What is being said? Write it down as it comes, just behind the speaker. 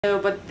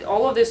But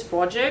all of these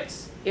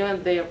projects,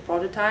 even their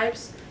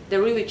prototypes, they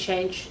really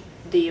change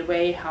the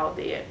way how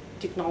the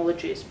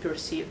technology is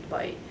perceived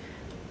by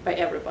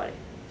everybody.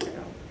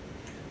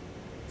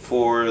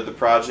 For the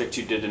project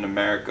you did in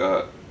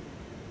America,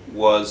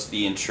 was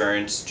the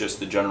insurance just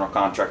the general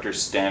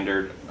contractor's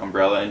standard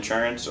umbrella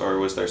insurance, or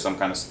was there some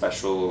kind of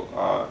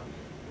special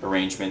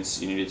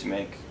arrangements you needed to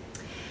make?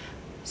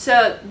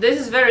 So this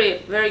is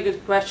very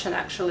good question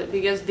actually,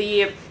 because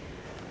the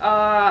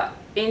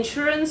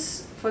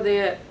insurance for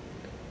the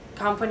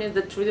companies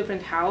that 3D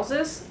print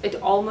houses, it's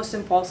almost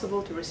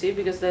impossible to receive,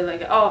 because they're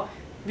like, oh,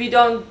 we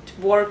don't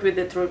work with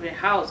the 3D print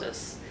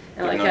houses.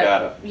 And like, no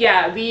data.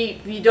 Yeah,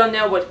 we don't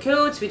know what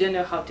codes, we don't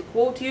know how to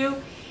quote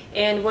you.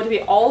 And what we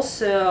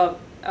also,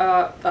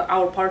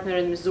 our partner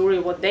in Missouri,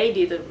 what they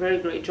did a very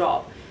great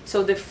job.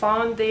 So they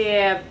found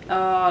the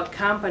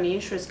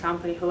insurance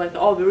company, who like,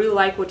 oh, we really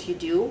like what you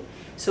do,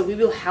 so we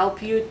will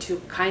help you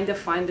to kind of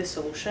find the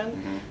solution.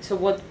 Mm-hmm. So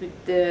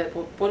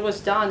what was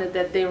done is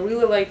that they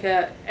really like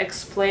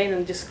explain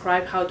and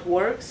describe how it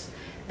works.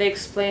 They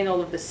explain all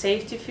of the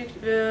safety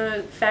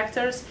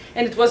factors,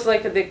 and it was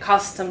like the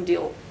custom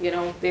deal.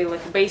 They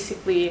like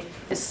basically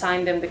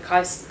assigned them the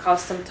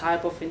custom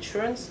type of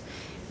insurance,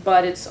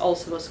 but it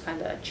also was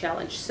kind of a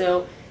challenge.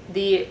 So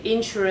the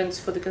insurance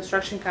for the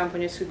construction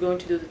companies who are going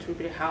to do the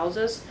 3D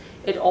houses,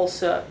 it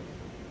also,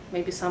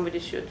 maybe somebody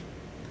should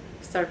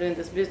start doing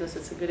this business.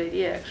 It's a good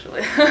idea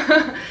actually.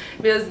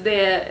 Because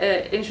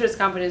the insurance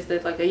companies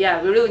that like,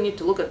 yeah, we really need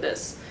to look at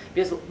this,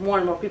 because more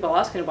and more people are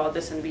asking about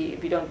this, and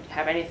we don't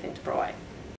have anything to provide.